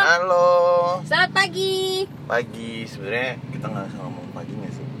pagi. Pagi, sebenarnya kita nggak usah ngomong pagi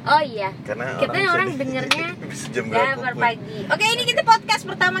nggak sih? Oh iya. Karena kita orang dengernya jam berapa pagi. Oke, ini kita podcast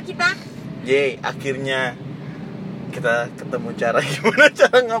pertama kita. Yeay, akhirnya kita ketemu gimana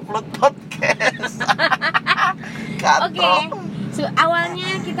cara ngupload podcast. Oke.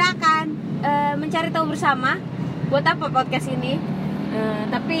 Awalnya kita akan mencari tahu bersama buat apa podcast ini.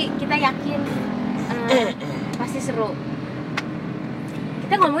 Tapi kita yakin pasti seru.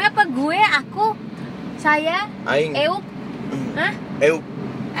 Kita ngomongnya apa? Gue, aku, saya, Aing. Euk. Hah? Euk.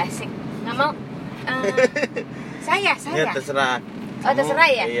 Asik. Nggak mau. Saya. Ya terserah. Oh,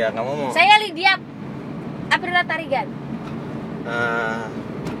 terserah ya? Iya, kamu mau. Saya Lydia Aprila Tarigan.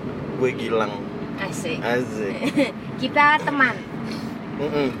 Gue Gilang. Asik. Kita teman.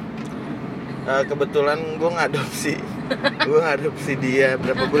 Kebetulan gue ngadopsi dia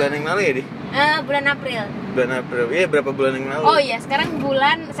berapa bulan yang lalu ya, Di? Bulan April. Iya, berapa bulan yang lalu? Oh iya, sekarang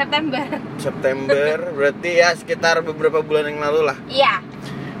bulan September. Berarti ya sekitar beberapa bulan yang lalu lah. Iya.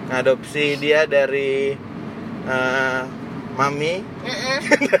 Ngadopsi dia dari mami.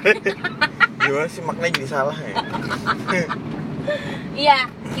 Gimana sih maknanya jadi salah ya?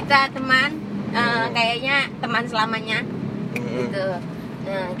 Iya, kita teman. Kayaknya teman selamanya. Gitu.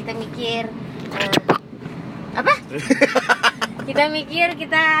 Kita mikir apa? Kita mikir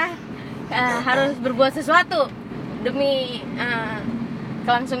kita harus berbuat sesuatu demi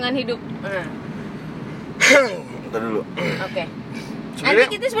kelangsungan hidup. Bentar dulu. Oke. Nanti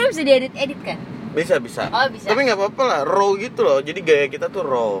kita sebenarnya bisa diedit kan? Bisa. Oh, bisa. Tapi nggak apa-apa lah, raw gitu loh. Jadi gaya kita tuh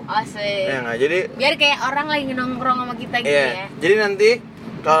raw. Asik. Ya nggak, jadi biar kayak orang lagi nongkrong sama kita gitu ya. Jadi nanti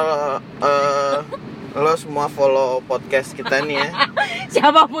kalau lo semua follow podcast kita nih ya.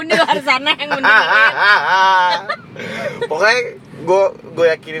 Siapapun di luar sana yang mendengarkan. Pokoknya gue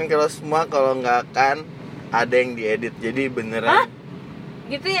yakinin kalau semua kalau nggak akan ada yang diedit. Jadi beneran. Hah?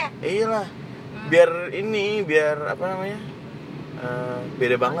 Gitu ya? Iyalah. Biar apa namanya?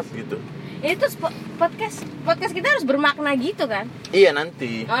 Beda banget gitu. Ini tuh podcast kita harus bermakna gitu kan? Iya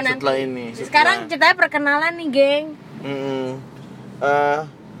nanti. Nanti. Setelah ini. Sekarang ceritanya perkenalan nih, geng.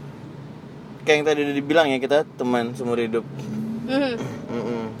 Kayak yang tadi udah dibilang ya, kita teman seumur hidup.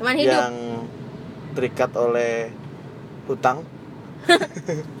 Teman hidup yang terikat oleh hutang.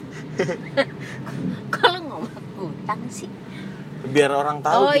 Kalau ngomong hutang sih, biar orang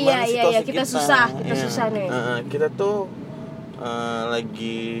tahu gimana situasi kita susah nih. Kita tuh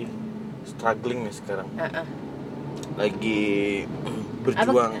lagi struggling nih sekarang. Lagi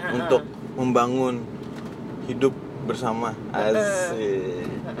berjuang untuk membangun hidup bersama. Asik.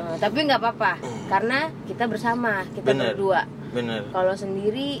 Tapi nggak apa-apa, karena kita bersama, kita berdua. Bener. Kalau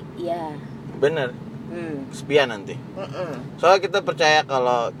sendiri ya. Bener. Kesepian nanti. Soalnya kita percaya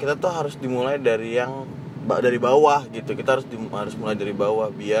kalau kita tuh harus dimulai dari bawah gitu. Kita harus mulai dari bawah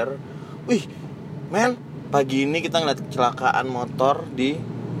biar, pagi ini kita ngeliat kecelakaan motor di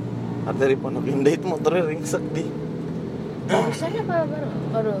arteri Pondok Indah, itu motornya ringsek di. Barusan apa baru?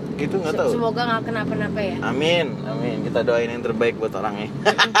 Aduh. Gitu nggak tahu. Semoga nggak kenapa-napa ya. Amin. Kita doain yang terbaik buat orangnya.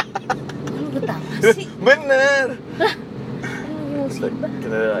 Lu betapa sih? Bener. Lah. Musibah.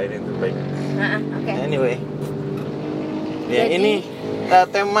 Kita doain yang terbaik. Oke. Anyway. Ya, jadi, ini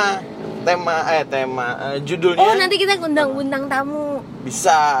tema judulnya. Oh, nanti kita undang tamu.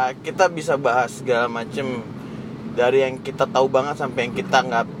 Kita bisa bahas segala macem, dari yang kita tahu banget sampai yang kita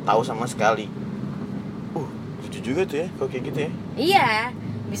nggak tahu sama sekali. Lucu juga tuh ya kalau kayak gitu ya. Iya,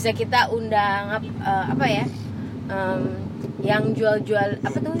 bisa kita undang yang jual-jual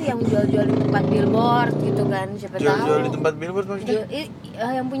di tempat billboard gitu kan, siapa tahu. Jual di tempat billboard maksudnya?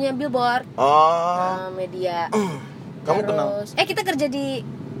 Yang punya billboard. Media. Kamu kenal? Kita kerja di.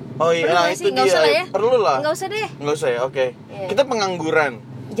 Oh iya, nah, itu nggak dia. Usah lah ya? Perlu lah. Nggak usah deh. Nggak usah ya, oke. Yeah. Kita pengangguran.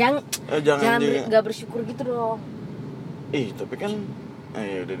 Jangan nggak bersyukur gitu dong. Tapi kan,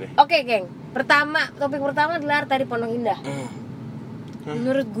 ya udah deh. Oke, geng. Topik pertama adalah arteri Pondok Indah.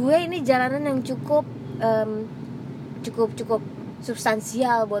 Menurut gue ini jalanan yang cukup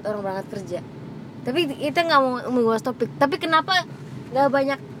substansial buat orang berangkat kerja. Tapi kita nggak mau membahas topik. Tapi kenapa nggak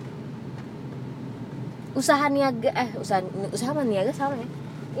banyak usaha niaga sama ya?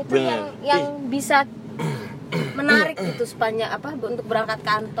 Itu yang bisa menarik gitu sepanjang untuk berangkat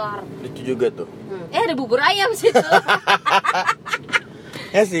kantor. Lucu juga tuh. Ada bubur ayam situ.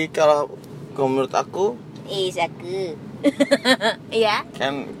 Ya sih, kalau menurut aku. Saku. Iya.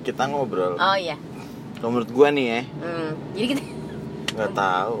 Kan kita ngobrol. Oh iya. Kalau menurut gua nih ya. Jadi kita nggak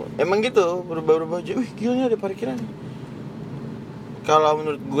tahu. Emang gitu, berubah-ubah aja. Gila ada parkiran. Kalau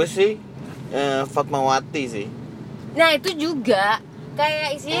menurut gue sih Fatmawati sih. Nah itu juga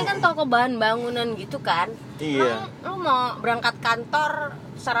kayak isinya kan toko bahan bangunan gitu kan. Iya. Lu mau berangkat kantor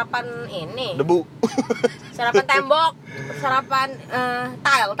sarapan ini Debu. sarapan tembok, sarapan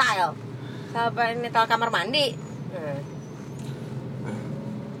tile, sarapan ini tile kamar mandi.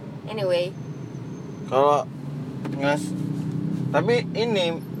 Anyway, Kalau tapi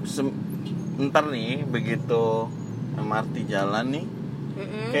ini ntar nih begitu MRT jalan nih,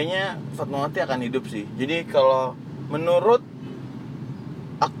 kayaknya Fatmawati akan hidup sih. Jadi kalau menurut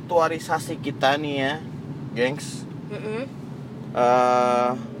aktuarisasi kita nih ya, gengs,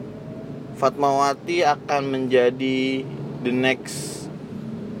 Fatmawati akan menjadi the next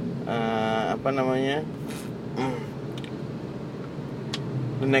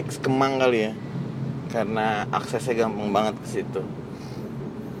the next Kemang kali ya, karena aksesnya gampang banget ke situ.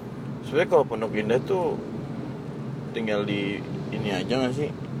 Sebenarnya kalau Pondok Indah tuh tinggal di ini aja nggak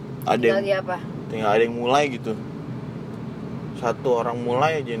sih? Tinggal ada yang mulai gitu. Satu orang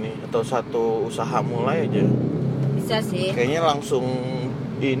mulai aja nih, atau satu usaha mulai aja. bisa sih. Kayaknya langsung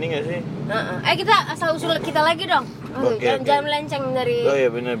ini nggak sih? Kita asal usul kita lagi dong. Jangan melenceng dari. Oh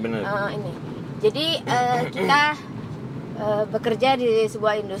iya benar. Ini. Jadi kita bekerja di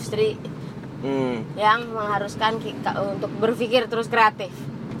sebuah industri yang mengharuskan kita untuk berpikir terus kreatif.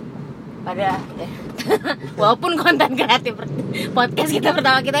 Walaupun konten kreatif podcast kita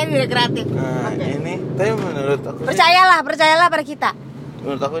pertama kita ini kreatif. Ini tapi menurut aku percayalah pada kita.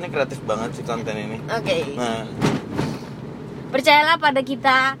 Menurut aku ini kreatif banget sih konten ini. Oke. Percayalah pada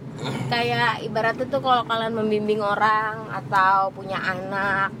kita. Kayak ibaratnya tuh kalau kalian membimbing orang atau punya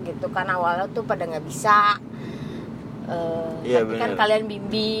anak gitu kan, awalnya tuh pada nggak bisa. Tapi kan kalian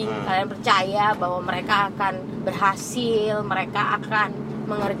bimbing, kalian percaya bahwa mereka akan berhasil, mereka akan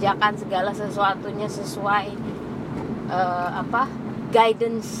mengerjakan segala sesuatunya sesuai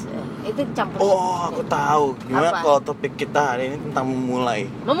guidance itu campur. Aku tahu. Gimana kalau topik kita hari ini tentang memulai.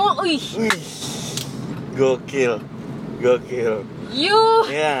 Gokil.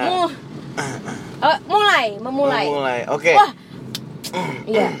 Memulai. Oke.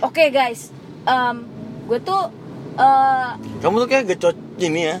 Iya, oke guys. Gue tuh kamu tuh kayak gecot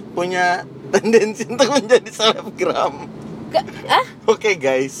gini ya, punya tendensi untuk menjadi selebgram. Oke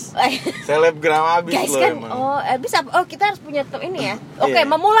guys. Selebgram abis guys loh kan, emang. Abis apa? Kita harus punya ini ya. Oke,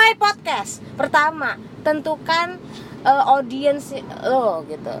 memulai podcast. Pertama, tentukan audience lo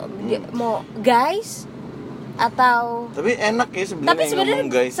gitu. Mau guys atau tapi enak ya sebenarnya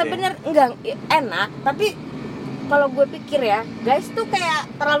guys. Sebenarnya enggak enak, tapi kalau gue pikir ya, guys tuh kayak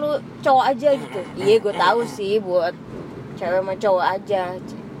terlalu cowok aja gitu. Iya, gue tahu sih buat cewek sama cowok aja.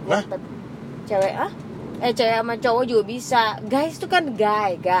 Cewek sama cowok juga bisa. Guys tuh kan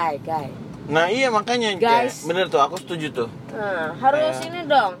guy. Nah iya makanya guys. Bener tuh, aku setuju tuh. Harus ini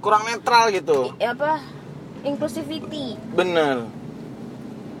dong. Kurang netral gitu. Inclusivity. Bener.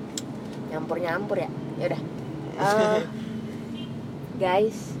 Nyampur ya. Yaudah.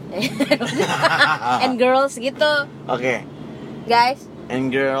 Guys and girls gitu. Oke. Guys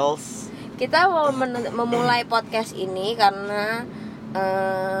and girls. Kita mau memulai podcast ini karena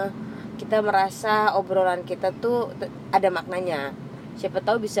kita merasa obrolan kita tuh ada maknanya. Siapa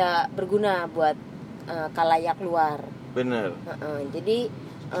tahu bisa berguna buat khalayak luar. Bener. Jadi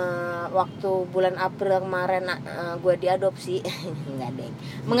waktu bulan April kemarin gue diadopsi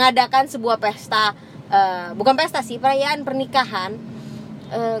mengadakan sebuah pesta, bukan pesta sih, perayaan pernikahan.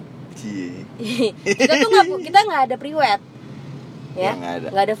 Kita nggak ada priwet ya,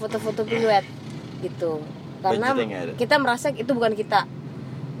 nggak ada foto-foto priwet gitu, karena kita merasa itu bukan kita.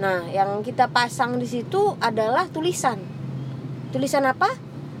 Nah, yang kita pasang di situ adalah tulisan apa?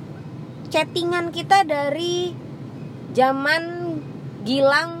 Chattingan kita dari zaman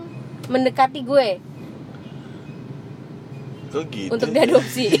Gilang mendekati gue. Kok gitu? Untuk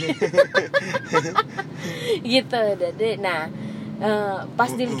diadopsi. Gitu. Nah,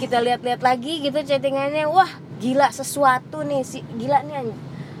 pas kita lihat-lihat lagi gitu chattingannya, wah gila sesuatu nih, gila nih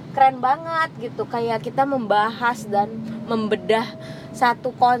keren banget gitu. Kayak kita membahas dan membedah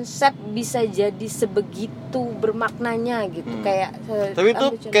satu konsep bisa jadi sebegitu bermaknanya gitu. Kayak tapi itu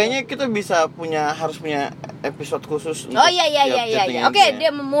kayaknya kita harus punya episode khusus. Oh iya. Oke,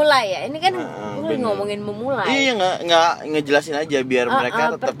 dia memulai ya. Ini kan ngomongin memulai. Iya, nggak ngejelasin aja biar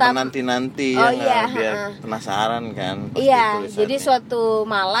mereka tetap menanti-nanti biar penasaran kan. Iya, jadi suatu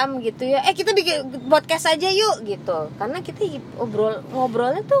malam gitu ya. Kita bikin podcast aja yuk gitu. Karena kita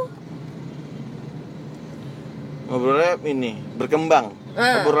ngobrolnya ini berkembang.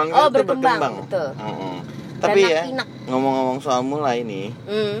 Obrolan kita berkembang. Betul. Tapi ya, ngomong-ngomong soal mulai nih.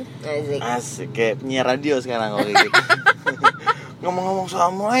 Asik kayak penyiar radio sekarang kalau gitu. Ngomong-ngomong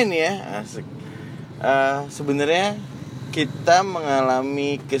soal mulai nih ya, asik. Sebenarnya kita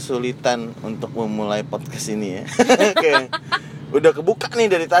mengalami kesulitan untuk memulai podcast ini ya. Kayak udah kebuka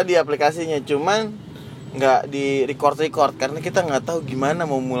nih dari tadi aplikasinya, cuman nggak di record karena kita nggak tahu gimana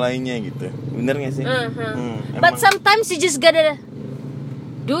mau mulainya gitu. Bener nggak sih? But sometimes you just gotta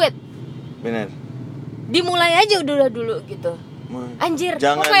do it. Bener. Dimulai aja dulu gitu. Anjir,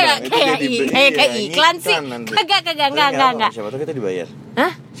 jangan kok kayak iklan sih? Kagak. Siapa tahu kita dibayar.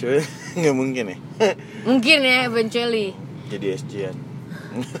 Hah? Nggak mungkin ya? Mungkin ya, eventually. Jadi SJ-an.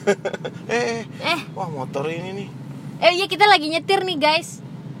 Wah, motor ini nih. Iya, kita lagi nyetir nih guys.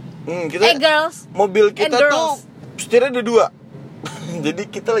 Kita, girls. Mobil kita tuh setirnya ada 2.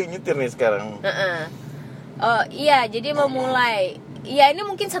 Jadi kita lagi nyetir nih sekarang. Oh iya, jadi mau mulai. Iya, ini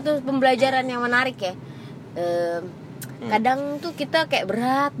mungkin satu pembelajaran yang menarik ya. Kadang tuh kita kayak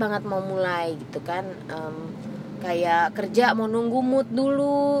berat banget mau mulai gitu kan. Kayak kerja mau nunggu mood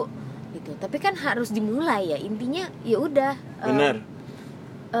dulu gitu. Tapi kan harus dimulai ya. Intinya ya udah. Benar.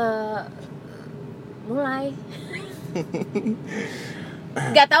 Mulai.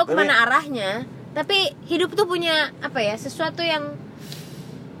 Gak tahu kemana arahnya. Tapi hidup tuh punya apa ya? Sesuatu yang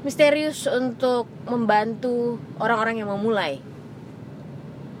misterius untuk membantu orang-orang yang mau mulai.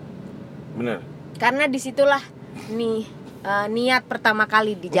 Benar. Karena disitulah nih niat pertama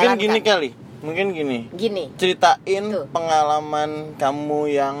kali dijalankan. Mungkin gini. Ceritain tuh. Pengalaman kamu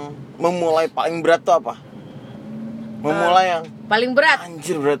yang memulai paling berat tuh apa? Memulai yang paling berat.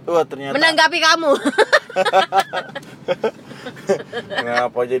 Anjir berat. Wah, ternyata. Menanggapi kamu.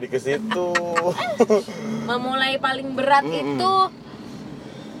 Kenapa jadi ke situ? Memulai paling berat itu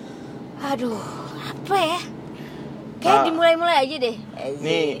aduh, apa ya? Kayak dimulai-mulai aja deh.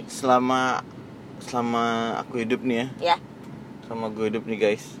 Nih, selama aku hidup nih ya. Selama gue hidup nih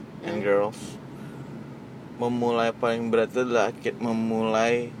guys and girls. Memulai paling berat itu adalah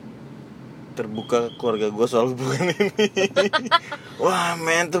memulai terbuka ke keluarga gue soal hubungan ini. Wah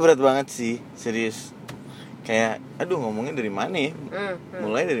men, itu berat banget sih, serius. Kayak, aduh ngomongnya dari mana ya?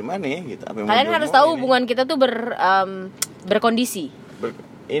 Mulai dari mana ya gitu. Kalian harus tahu hubungan kita tuh berkondisi.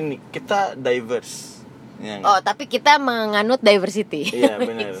 Ini kita diverse. Ya, tapi kita menganut diversity. Iya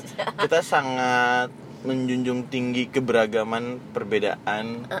benar. Kita sangat menjunjung tinggi keberagaman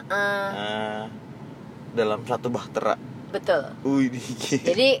perbedaan dalam satu bahtera. Betul. Dikit.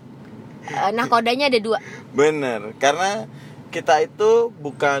 Jadi nakodanya ada 2. Bener, karena kita itu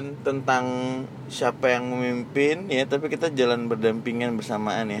bukan tentang siapa yang memimpin ya, tapi kita jalan berdampingan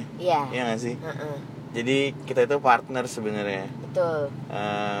bersamaan ya. Iya. Iya nggak sih? Jadi kita itu partner sebenarnya. Betul.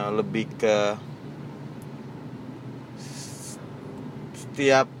 Lebih ke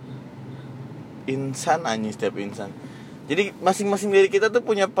setiap insan. Jadi masing-masing dari kita tuh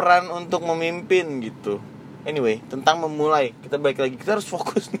punya peran untuk memimpin gitu. Anyway, tentang memulai, kita balik lagi, kita harus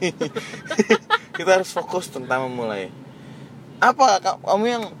fokus nih. Kita harus fokus tentang memulai. Apa kamu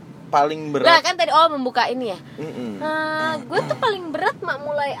yang paling berat? Nah kan tadi membuka ini ya. Gue tuh paling berat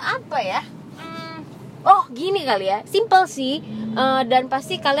mulai apa ya? Gini kali ya, simple sih. Dan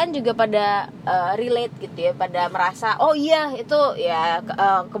pasti kalian juga pada relate gitu ya, pada merasa iya itu ya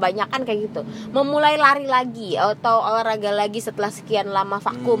kebanyakan kayak gitu. Memulai lari lagi atau olahraga lagi setelah sekian lama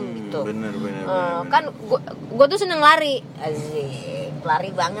vakum gitu. Bener. Kan gue tuh seneng lari, asik,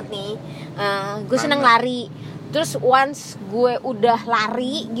 lari banget nih. Gue seneng lari. Terus once gue udah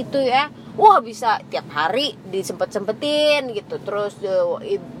lari gitu ya, bisa tiap hari disempet-sempetin gitu. Terus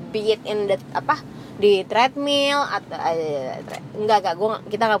be it in the di treadmill atau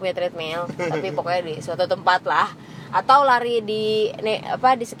kita nggak punya treadmill tapi pokoknya di suatu tempat lah, atau lari di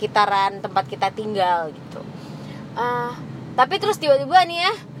sekitaran tempat kita tinggal gitu. Tapi terus tiba-tiba nih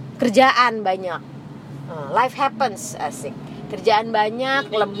ya, kerjaan banyak, life happens, asik, kerjaan banyak,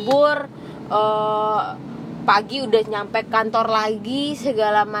 lembur, pagi udah nyampe kantor lagi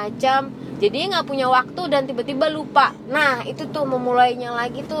segala macam, jadi nggak punya waktu dan tiba-tiba lupa. Nah itu tuh memulainya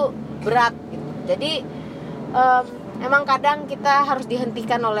lagi tuh berat gitu. Jadi emang kadang kita harus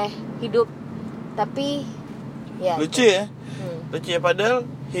dihentikan oleh hidup, tapi ya lucu ya. Padahal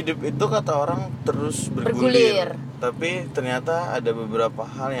hidup itu kata orang terus bergulir. Tapi ternyata ada beberapa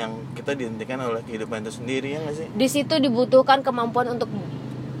hal yang kita dihentikan oleh kehidupan itu sendiri, ya nggak sih? Di situ dibutuhkan kemampuan untuk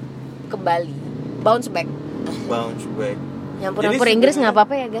kembali, bounce back. Nyampur Inggris nggak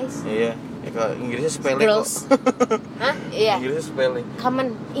apa-apa ya guys? Iya. Kalau Inggrisnya sepele kok. Hah? Iya. Inggrisnya sepele.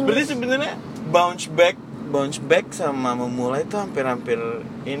 Common English. Berarti sebenarnya bounce back sama memulai itu hampir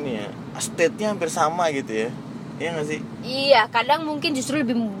ini ya, state-nya hampir sama gitu ya. Iya nggak sih? Iya, kadang mungkin justru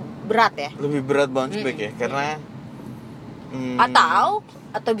lebih berat ya. Lebih berat bounce back ya, karena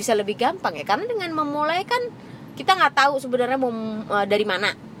atau bisa lebih gampang ya, karena dengan memulai kan kita nggak tahu sebenarnya mau dari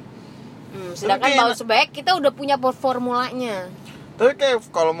mana. Sedangkan bounce back kita udah punya formulanya. Tapi kayak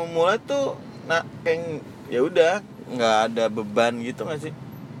kalau memulai tuh kayak ya udah nggak ada beban gitu nggak sih?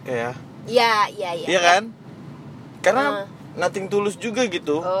 Kayak iya kan? Karena nothing tulus juga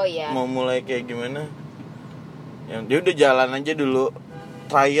gitu. Mau mulai kayak gimana? Yang dia udah jalan aja dulu,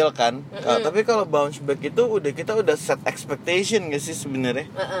 trial kan. Tapi kalau bounce back itu kita udah set expectation gak sih sebenarnya?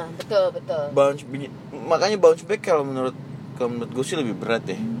 Betul. Makanya bounce back kalau menurut gue sih lebih berat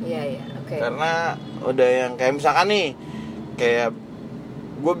ya. Iya, oke. Karena udah yang kayak misalkan nih, kayak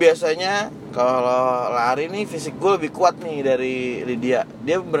gue biasanya kalau lari nih fisik gue lebih kuat nih dari Lydia.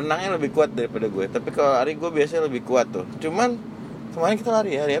 Dia berenangnya lebih kuat daripada gue. Tapi kalau lari gue biasanya lebih kuat tuh. Cuman kemarin kita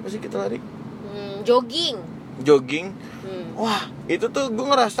lari apa sih kita lari? Jogging. Wah, itu tuh gue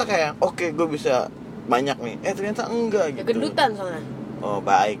ngerasa kayak oke, gue bisa banyak nih. Ternyata enggak gitu. Gendutan soalnya. Oh,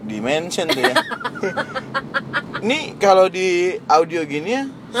 baik, dimension tuh ya. Nih kalau di audio gini ya,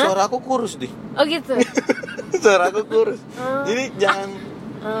 suara aku kurus nih. Oh gitu. Suara aku kurus. Jadi jangan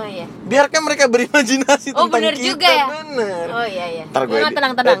iya. Biarkan mereka berimajinasi tentang bener kita. Juga ya? Bener. Oh iya. Ntar gue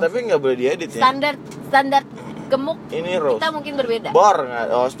tenang. tapi nggak boleh diedit ya. Standar gemuk. Ini Rose. Kita mungkin berbeda. Bor nggak?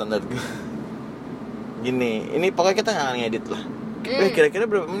 Oh, standar. Gini, ini pokoknya kita nggak ngedit lah. Kira-kira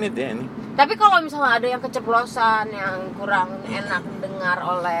berapa menit ya ini? Tapi kalau misalnya ada yang keceplosan yang kurang enak dengar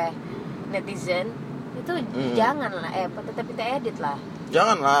oleh netizen, itu janganlah, tetap kita edit lah.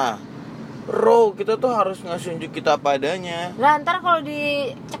 Janganlah. Raw, kita tuh harus ngasih unjuk kita padanya. Lah ntar kalau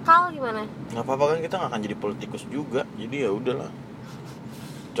dicekal gimana? Nggak apa-apa kan, kita nggak akan jadi politikus juga. Jadi ya udahlah.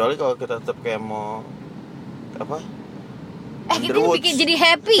 Kecuali kalau kita tetap kayak mau kita bikin jadi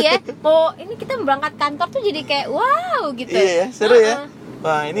happy ya. Ini kita berangkat kantor tuh jadi kayak wow gitu. Iya, seru ya.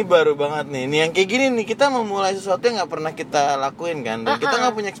 Wah, ini baru banget nih. Ini yang kayak gini nih, kita memulai sesuatu yang nggak pernah kita lakuin kan, dan kita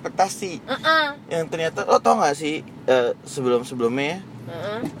nggak punya ekspektasi. Yang ternyata, lo tau nggak sih sebelumnya ya,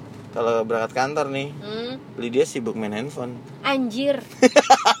 kalau berangkat kantor nih, Lydia sibuk main handphone. Anjir.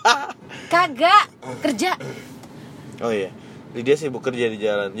 Kagak kerja. Oh iya. Lydia sibuk kerja di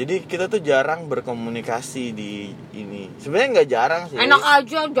jalan. Jadi kita tuh jarang berkomunikasi di ini. Sebenarnya nggak jarang sih. Enak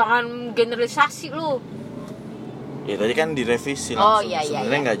aja, jangan generalisasi lu. Ya tadi kan direvisi langsung. Iya.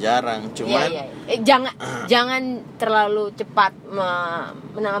 Sebenarnya nggak jarang, cuman jangan terlalu cepat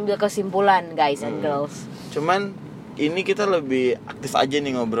mengambil kesimpulan, guys and girls. Cuman ini kita lebih aktif aja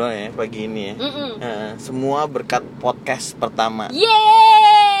nih ngobrolnya pagi ini ya. Semua berkat podcast pertama.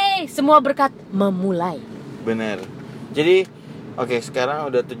 Yeay! Semua berkat Memulai. Bener. Jadi oke,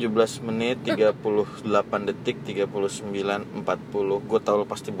 sekarang udah 17 menit 38 detik 39:40. Gue tau lo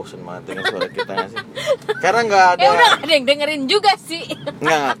pasti bosen banget dengan suara kita gak sih? Karena gak ada. Udah gak ada yang dengerin juga sih.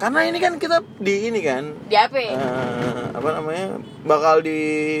 Nggak, karena ini kan kita di ini kan. Di apa? Apa namanya?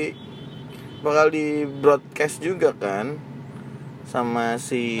 Bakal di broadcast juga kan sama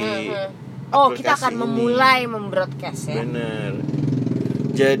si kita akan memulai membroadcast ya. Bener.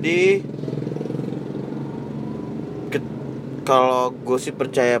 Jadi kalau gue sih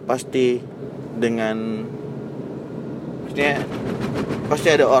percaya pasti dengan, maksudnya pasti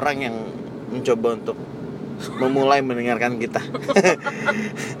ada orang yang mencoba untuk memulai mendengarkan kita.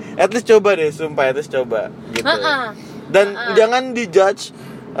 At least coba deh, sumpah, at least coba gitu. Dan jangan dijudge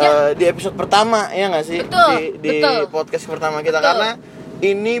di episode pertama ya nggak sih? Betul. Podcast pertama kita. Betul. Karena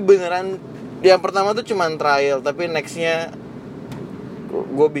ini beneran, yang pertama tuh cuma trial, tapi nextnya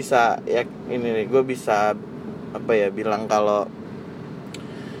gue bisa bilang kalau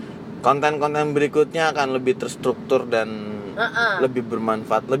konten-konten berikutnya akan lebih terstruktur dan lebih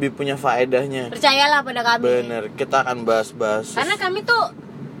bermanfaat, lebih punya faedahnya. Percayalah pada kami. Bener, kita akan bahas-bahas. Karena kami tuh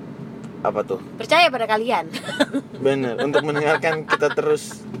apa tuh? Percaya pada kalian. Bener, untuk mendengarkan kita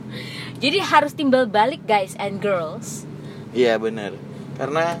terus. Jadi harus timbal balik, guys and girls. Iya bener.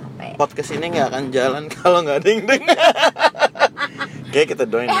 Karena podcast ini nggak akan jalan kalau nggak ada yang dengar. Kayak kita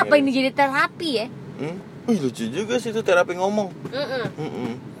doain. Apa ini jadi terapi ya? Lucu juga sih itu terapi ngomong.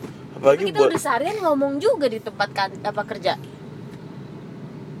 Apalagi kita udah seharian ngomong juga di tempat kerja.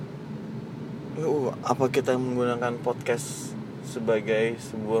 Apa kita menggunakan podcast sebagai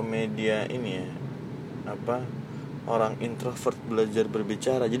sebuah media ini ya? Orang introvert belajar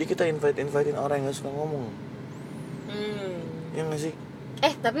berbicara. Jadi kita invite-invitein orang yang gak suka ngomong. Ya gak sih?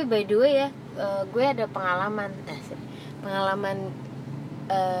 Tapi by the way ya, gue ada pengalaman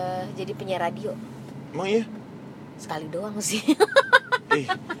jadi penyiar radio. Emang iya? Sekali doang sih.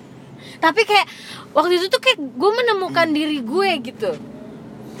 Tapi kayak waktu itu tuh kayak gue menemukan diri gue gitu.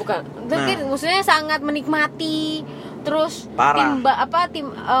 Maksudnya sangat menikmati. Terus tim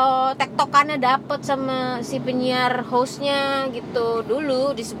tektokannya dapet sama si penyiar hostnya gitu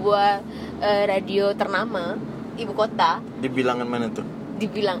dulu di sebuah radio ternama ibu kota. Di bilangan mana tuh?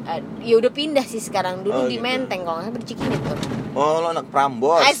 dibilang ya udah pindah sih sekarang. Dulu di Menteng kalau nggak Cikini tuh. Oh, lo anak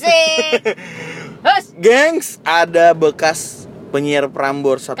Prambors. Asik. Gengs, ada bekas penyiar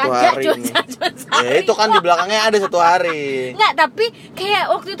Prambors satu hari nih. Ya itu kan di belakangnya ada 1 hari. Enggak, tapi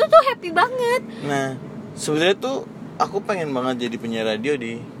kayak waktu itu tuh happy banget. Nah, sebenarnya tuh aku pengen banget jadi penyiar radio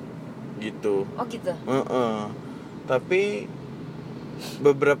gitu. Oh gitu. Tapi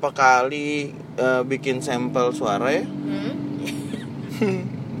beberapa kali bikin sampel suara ya.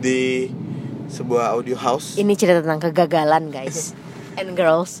 Di sebuah audio house. Ini cerita tentang kegagalan, guys. And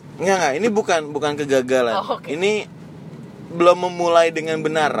girls. Enggak, ini bukan kegagalan. Okay. Ini belum memulai dengan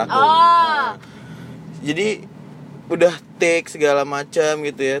benar aku. Jadi udah take segala macam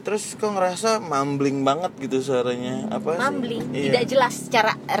gitu ya. Terus kok ngerasa mumbling banget gitu suaranya. Apa sih? Mumbling, tidak jelas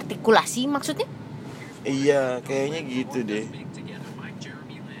secara artikulasi maksudnya? Iya, kayaknya gitu deh.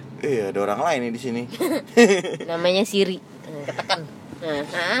 Ada orang lain nih di sini. Namanya Siri. Ketekan.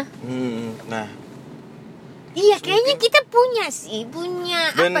 Nah. Iya, kayaknya kita punya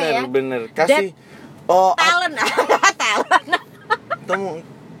apa ya? Bener. Kasih talent.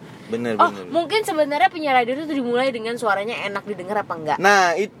 Bener. Mungkin sebenarnya penyiar radio itu dimulai dengan suaranya enak didengar apa enggak.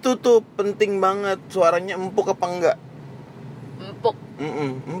 Nah, itu tuh penting banget. Suaranya empuk apa enggak? Empuk.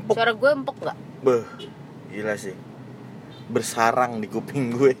 Empuk. Suara gue empuk enggak? Beuh, gila sih. Bersarang di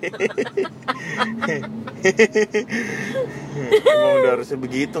kuping gue. Emang udah harusnya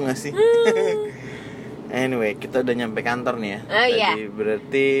begitu gak sih? Anyway, kita udah nyampe kantor nih ya. Tadi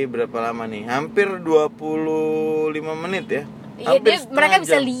berarti berapa lama nih? Hampir 25 menit ya. Iya, mereka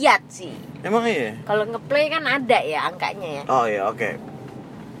bisa lihat sih. Emang iya? Kalau ngeplay kan ada ya angkanya ya. Oh iya, oke.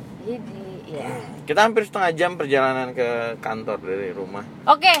 Jadi ya. Kita hampir setengah jam perjalanan ke kantor dari rumah.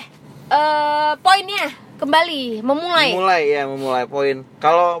 Oke. Poinnya kembali memulai poin.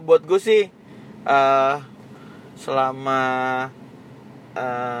 Kalau buat gue sih selama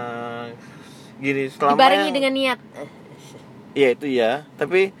dibarengi dengan niat. Iya itu ya.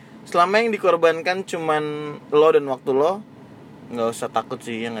 Tapi selama yang dikorbankan cuman lo dan waktu lo, nggak usah takut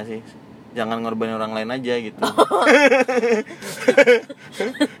sih, ya nggak sih? Jangan ngorbanin orang lain aja gitu.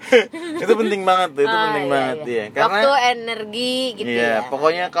 Itu penting banget tuh, banget ya. Karena waktu, energi gitu ya.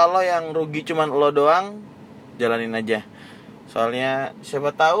 Pokoknya kalau yang rugi cuman lo doang, jalanin aja. Soalnya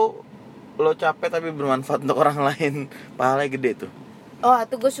siapa tahu lo capek tapi bermanfaat untuk orang lain. Pahalanya gede tuh. Oh,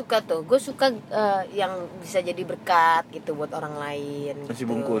 itu gue suka yang bisa jadi berkat gitu buat orang lain. Masih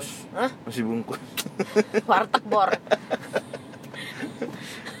bungkus. Hah? Masih bungkus. Warteg bor.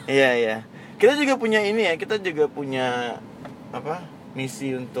 Iya. Kita juga punya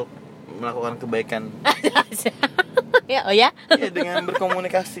misi untuk melakukan kebaikan. Ya, oh ya? Iya, dengan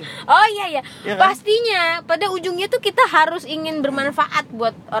berkomunikasi. Oh iya. Ya kan? Pastinya pada ujungnya tuh kita harus ingin bermanfaat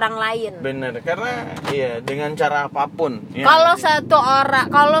buat orang lain. Bener, karena dengan cara apapun.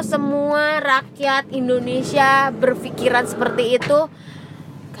 Kalau semua rakyat Indonesia berpikiran seperti itu,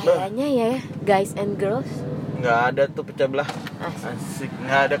 kayaknya ya, guys and girls, nggak ada tuh pecah belah. Asik,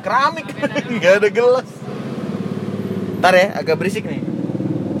 nggak ada keramik, nggak ada gelas. Ntar ya, agak berisik nih,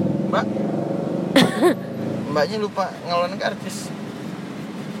 Mbak. Mbaknya lupa ngeluarin karcis.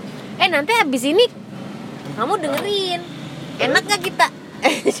 Nanti habis ini kamu dengerin. Enak gak kita?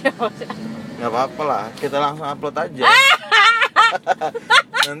 Gak apa-apa lah, kita langsung upload aja.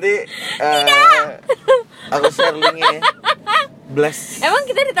 Nanti aku share linknya. Bless. Emang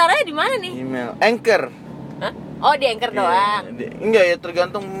kita ditaruhnya di mana nih? Email Anchor. Hah? Oh, di Anchor doang. Enggak ya,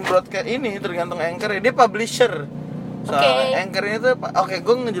 tergantung broadcast ini, tergantung Anchor ya. Dia publisher. Anchor ini tuh,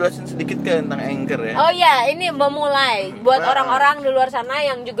 gue ngejelasin sedikit tentang Anchor ya. Oh iya, ini memulai buat orang-orang di luar sana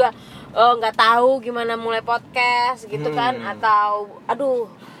yang juga nggak tahu gimana mulai podcast gitu kan, atau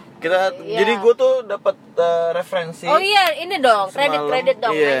jadi gue tuh dapat referensi. Oh iya, ini dong, kredit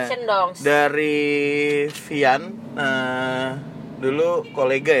dong, mention dong. Dari Vian, dulu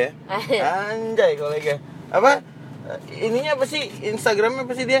kolega ya. Anjay, kolega. Apa? Ininya apa sih? Instagramnya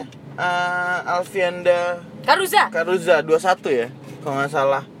apa sih dia? Alfianda Karuza 21 ya, kalau nggak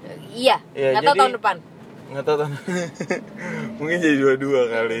salah. Iya. Nggak tahu tahun depan. Nggak tahu mungkin jadi 22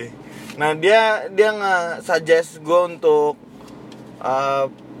 kali. Nah dia nge-suggest gue untuk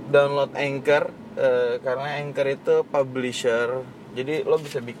download Anchor, karena Anchor itu publisher. Jadi lo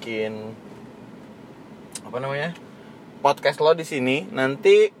bisa bikin podcast lo di sini.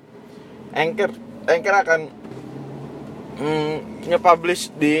 Nanti Anchor akan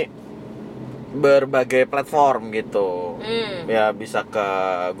nge-publish di berbagai platform gitu. Ya bisa ke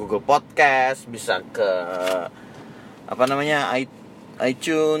Google Podcast, bisa ke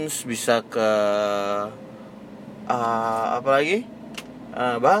iTunes, bisa ke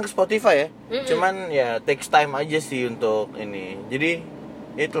bahkan ke Spotify ya. Cuman ya takes time aja sih untuk ini. Jadi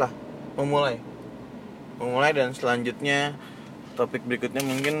itulah memulai dan selanjutnya topik berikutnya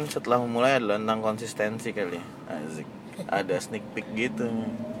mungkin setelah memulai adalah tentang konsistensi kali ya. Asik. Ada sneak peek gitu.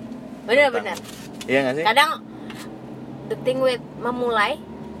 Benar. Iya nggak sih? Kadang the thing with memulai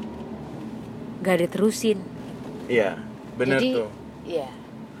gak diterusin. Iya, benar tuh. Iya.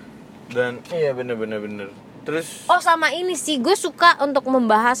 Dan iya benar. Terus sama ini sih, gue suka untuk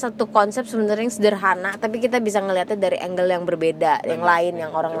membahas satu konsep sebenarnya yang sederhana, tapi kita bisa ngelihatnya dari angle yang berbeda, yang lain,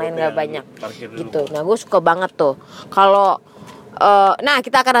 yang orang lain nggak banyak gitu. Nah, gue suka banget tuh kalau nah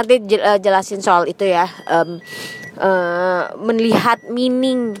kita akan nanti jelasin soal itu ya, melihat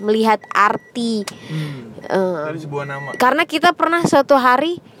meaning, melihat arti dari sebuah nama. Karena kita pernah suatu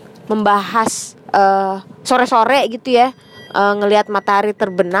hari membahas sore-sore gitu ya, ngelihat matahari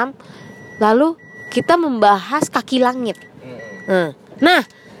terbenam, lalu kita membahas kaki langit. Nah,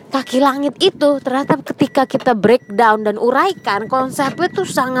 kaki langit itu ternyata ketika kita breakdown dan uraikan, konsepnya tuh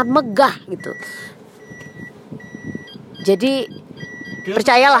sangat megah gitu. Jadi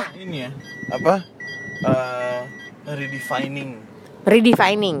percayalah. Ini ya, apa? Redefining.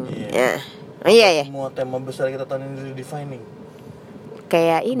 Iya. Iya. Semua tema besar kita tahun ini redefining.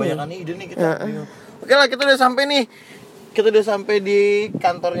 Kayak ini. Kebanyakan ide nih kita. Oke lah, kita udah sampai nih. Kita udah sampai di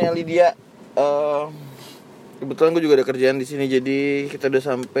kantornya Lydia. Kebetulan gue juga ada kerjaan di sini, jadi kita udah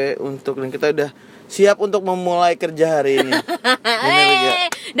sampai dan kita udah siap untuk memulai kerja hari ini.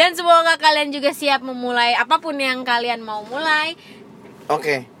 Dan semoga kalian juga siap memulai apapun yang kalian mau mulai.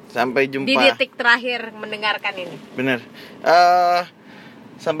 Oke, sampai jumpa di detik terakhir mendengarkan ini. Bener.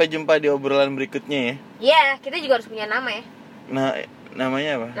 Sampai jumpa di obrolan berikutnya ya. Iya, kita juga harus punya nama ya. Nah,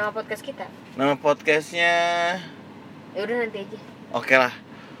 namanya apa? Nama podcast kita. Nama podcastnya Ya udah nanti aja. Oke lah.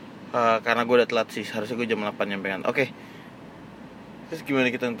 Karena gue udah telat sih, harusnya gue jam 8 nyampe kan. Oke. Terus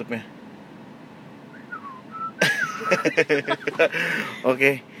gimana kita tutupnya?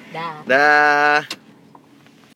 Oke. Dah. Dah.